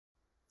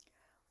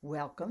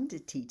Welcome to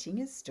Teaching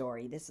His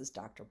Story. This is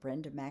Dr.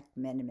 Brenda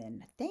MacMenamin.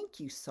 Thank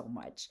you so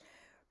much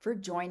for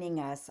joining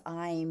us.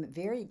 I'm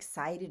very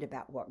excited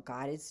about what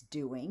God is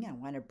doing. I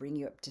want to bring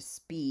you up to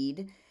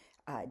speed.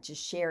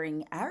 Just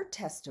sharing our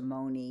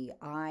testimony.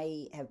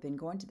 I have been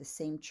going to the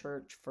same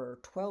church for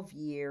 12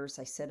 years.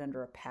 I sit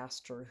under a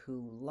pastor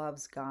who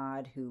loves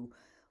God, who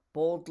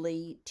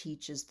boldly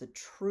teaches the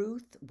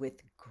truth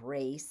with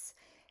grace.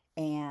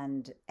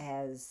 And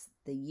as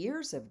the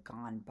years have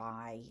gone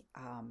by,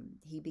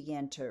 he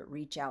began to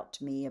reach out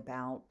to me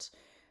about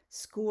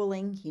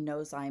schooling. He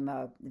knows I'm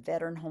a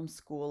veteran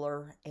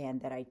homeschooler and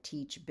that I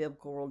teach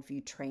biblical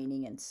worldview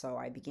training. And so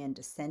I began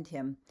to send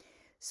him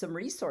some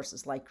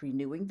resources like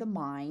Renewing the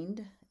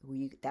Mind.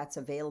 That's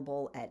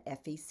available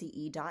at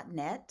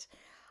face.net.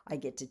 I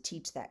get to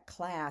teach that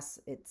class.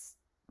 It's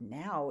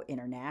now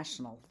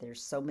international.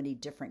 There's so many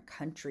different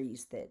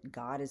countries that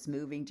God is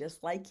moving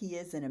just like he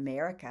is in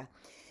America.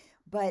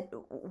 But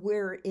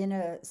we're in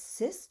a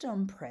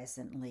system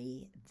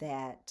presently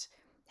that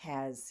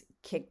has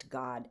kicked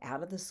God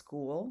out of the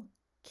school,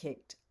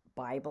 kicked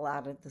Bible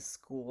out of the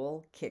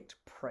school, kicked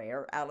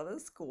prayer out of the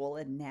school,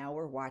 and now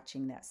we're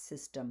watching that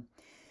system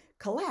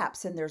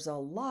collapse. And there's a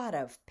lot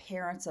of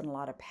parents and a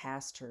lot of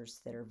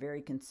pastors that are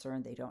very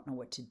concerned. They don't know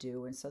what to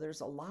do. And so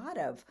there's a lot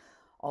of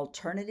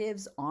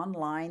alternatives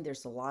online.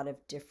 There's a lot of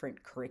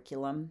different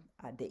curriculum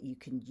that you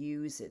can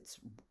use. It's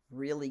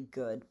really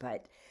good.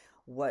 But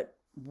what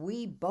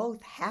we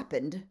both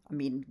happened,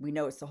 we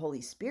know it's the Holy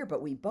Spirit,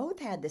 but we both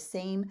had the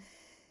same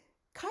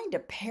kind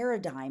of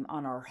paradigm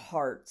on our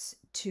hearts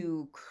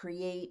to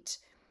create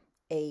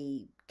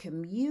a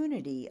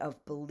community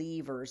of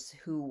believers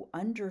who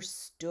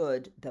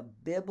understood the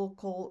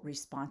biblical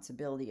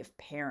responsibility of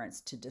parents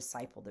to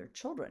disciple their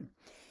children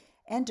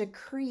and to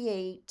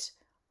create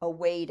a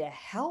way to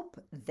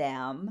help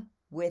them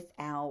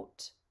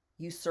without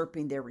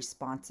usurping their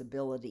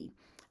responsibility.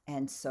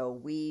 And so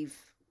we've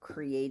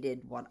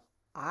created what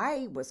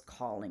I was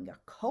calling a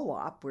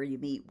co-op where you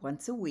meet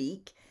once a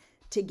week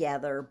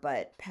together,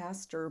 but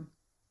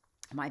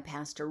my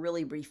pastor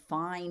really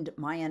refined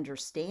my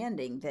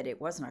understanding that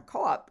it wasn't a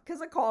co-op, because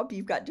a co-op,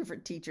 you've got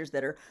different teachers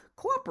that are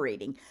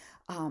cooperating,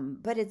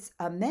 but it's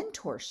a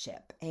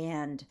mentorship.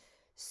 And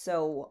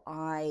so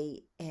I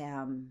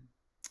am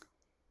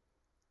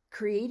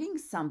creating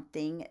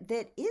something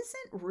that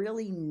isn't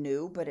really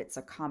new, but it's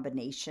a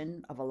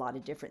combination of a lot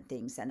of different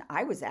things. And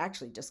I was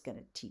actually just going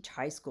to teach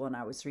high school, and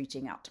I was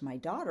reaching out to my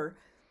daughter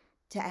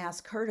to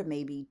ask her to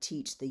maybe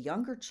teach the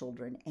younger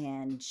children.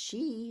 And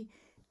she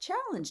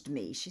challenged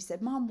me. She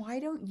said, "Mom, why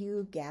don't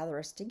you gather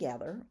us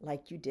together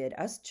like you did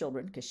us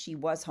children?" Because she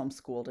was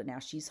homeschooled and now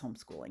she's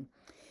homeschooling,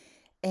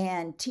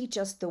 and teach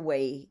us the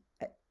way,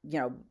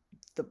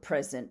 the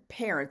present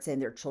parents and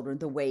their children,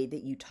 the way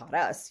that you taught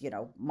us,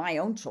 my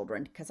own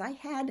children, because I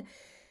had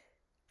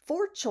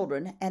 4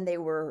 children and they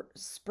were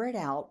spread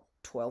out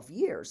 12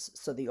 years.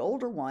 So the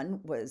older one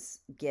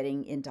was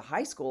getting into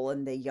high school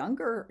and the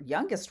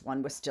youngest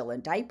one was still in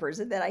diapers.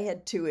 And then I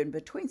had 2 in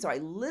between. So I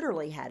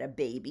literally had a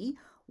baby,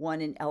 one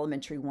in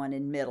elementary, one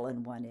in middle,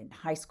 and one in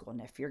high school.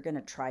 And if you're going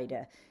to try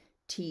to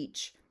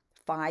teach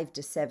 5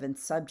 to 7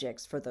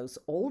 subjects for those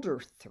older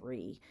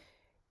 3,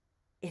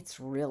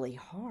 it's really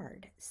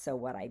hard. So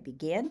what I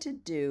began to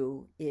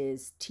do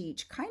is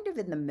teach kind of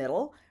in the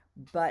middle,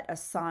 but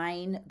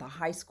assign the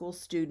high school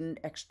student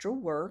extra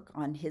work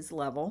on his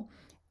level,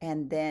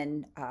 and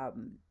then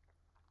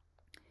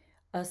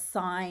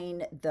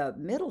assign the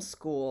middle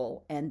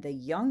school and the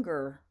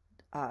younger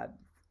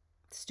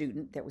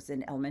student that was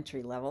in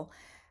elementary level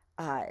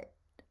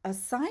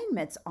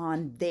assignments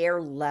on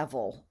their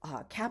level,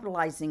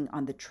 capitalizing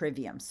on the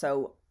trivium.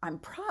 So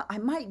I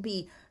might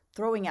be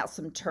throwing out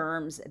some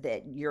terms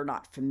that you're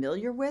not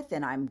familiar with,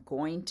 and I'm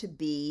going to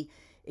be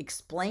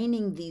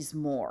explaining these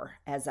more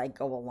as I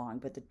go along.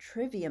 But the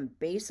trivium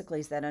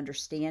basically is that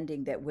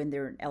understanding that when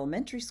they're in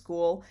elementary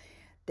school,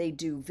 they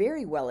do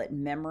very well at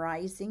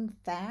memorizing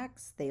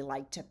facts. They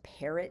like to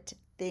parrot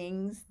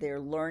things.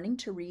 They're learning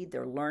to read.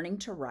 They're learning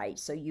to write.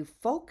 So you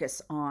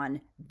focus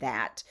on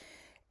that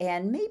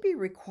and maybe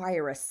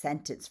require a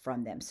sentence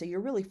from them. So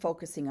you're really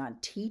focusing on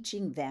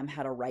teaching them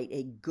how to write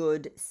a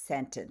good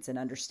sentence and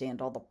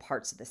understand all the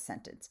parts of the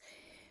sentence.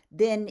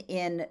 Then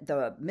in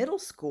the middle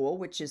school,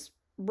 which is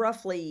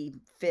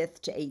roughly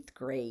 5th to 8th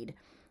grade,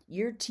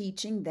 you're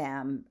teaching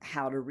them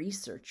how to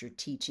research. You're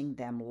teaching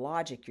them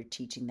logic. You're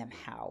teaching them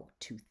how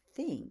to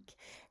think.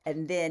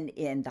 And then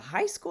in the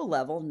high school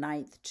level,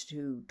 9th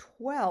to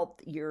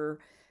 12th, you're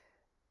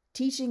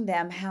teaching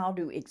them how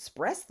to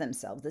express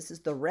themselves. This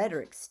is the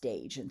rhetoric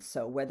stage. And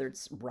so whether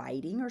it's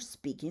writing or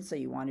speaking, so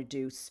you want to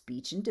do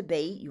speech and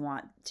debate, you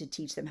want to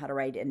teach them how to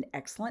write an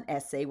excellent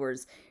essay,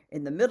 whereas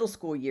in the middle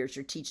school years,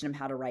 you're teaching them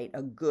how to write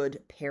a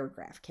good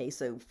paragraph. Okay,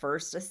 so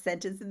first a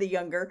sentence in the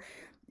younger,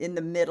 in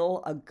the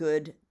middle, a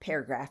good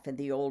paragraph, in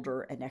the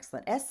older, an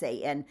excellent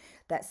essay. And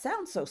that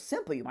sounds so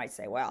simple. You might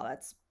say, wow,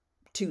 that's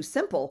too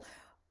simple.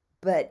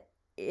 But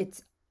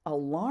it's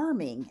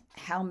alarming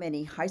how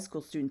many high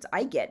school students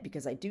I get,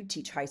 because I do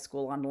teach high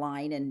school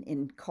online and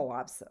in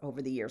co-ops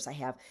over the years I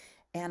have.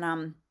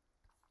 And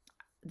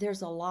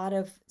there's a lot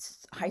of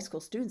high school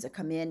students that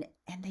come in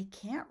and they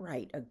can't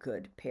write a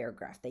good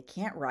paragraph. They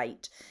can't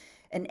write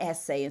an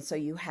essay. And so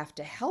you have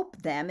to help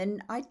them.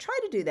 And I try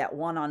to do that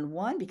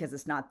one-on-one because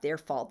it's not their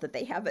fault that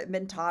they haven't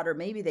been taught, or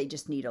maybe they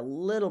just need a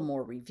little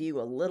more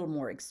review, a little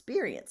more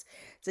experience.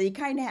 So you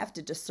kind of have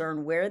to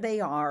discern where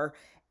they are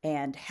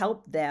and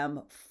help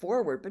them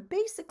forward. But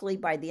basically,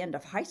 by the end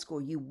of high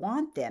school, you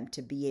want them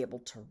to be able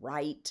to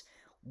write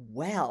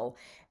well.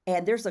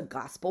 And there's a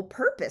gospel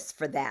purpose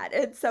for that.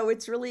 And so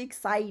it's really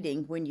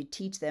exciting when you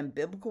teach them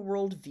biblical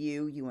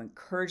worldview. You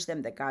encourage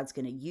them that God's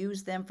going to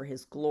use them for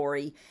his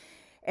glory.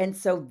 And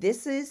so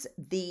this is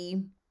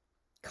the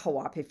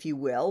co-op, if you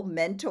will,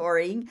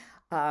 mentoring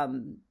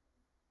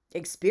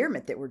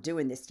experiment that we're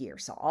doing this year.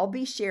 So I'll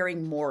be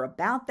sharing more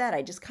about that.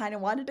 I just kind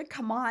of wanted to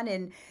come on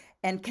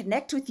and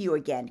connect with you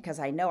again, because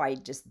I know I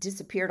just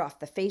disappeared off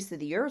the face of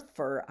the earth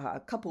for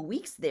a couple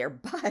weeks there.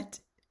 But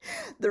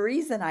the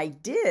reason I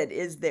did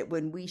is that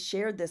when we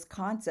shared this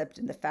concept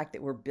and the fact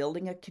that we're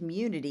building a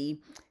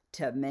community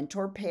to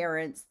mentor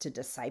parents, to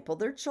disciple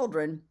their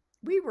children,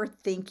 we were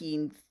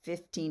thinking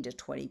 15 to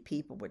 20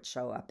 people would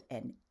show up,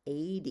 and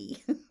 80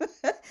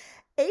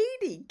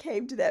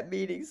 came to that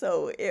meeting.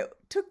 So it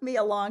took me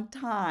a long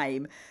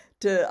time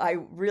I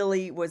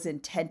really was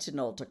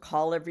intentional to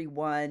call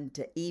everyone,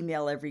 to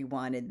email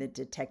everyone, and then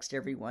to text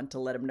everyone to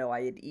let them know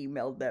I had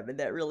emailed them. And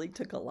that really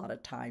took a lot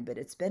of time, but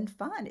it's been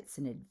fun. It's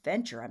an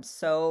adventure. I'm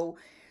so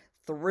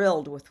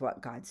thrilled with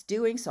what God's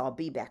doing. So I'll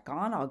be back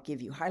on. I'll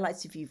give you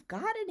highlights. If you've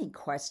got any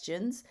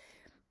questions,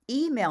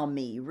 email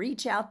me,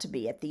 reach out to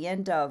me. At the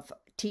end of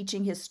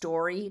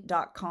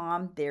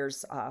teachinghisstory.com,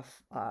 there's a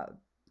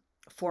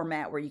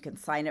format where you can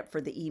sign up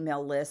for the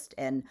email list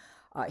and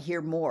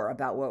hear more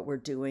about what we're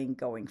doing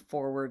going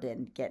forward,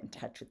 and get in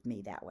touch with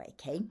me that way,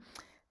 okay?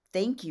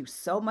 Thank you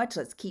so much.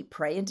 Let's keep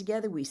praying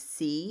together. We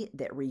see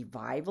that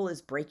revival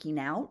is breaking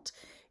out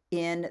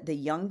in the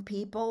young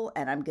people,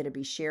 and I'm going to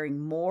be sharing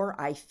more.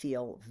 I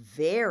feel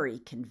very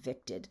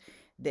convicted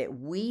that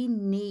we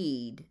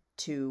need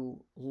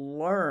to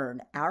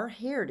learn our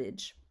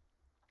heritage,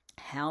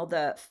 how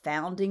the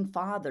founding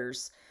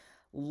fathers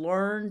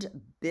learned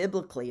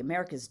biblically.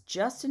 America's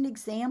just an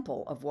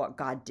example of what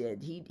God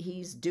did.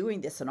 He's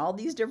doing this in all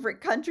these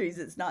different countries.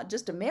 It's not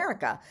just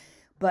America,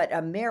 but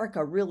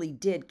America really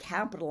did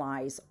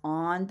capitalize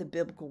on the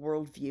biblical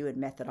worldview and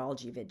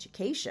methodology of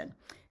education.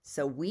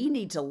 So we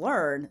need to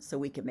learn so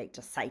we can make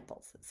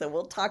disciples. So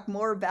we'll talk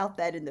more about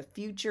that in the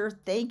future.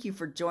 Thank you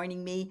for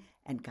joining me,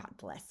 and God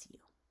bless you.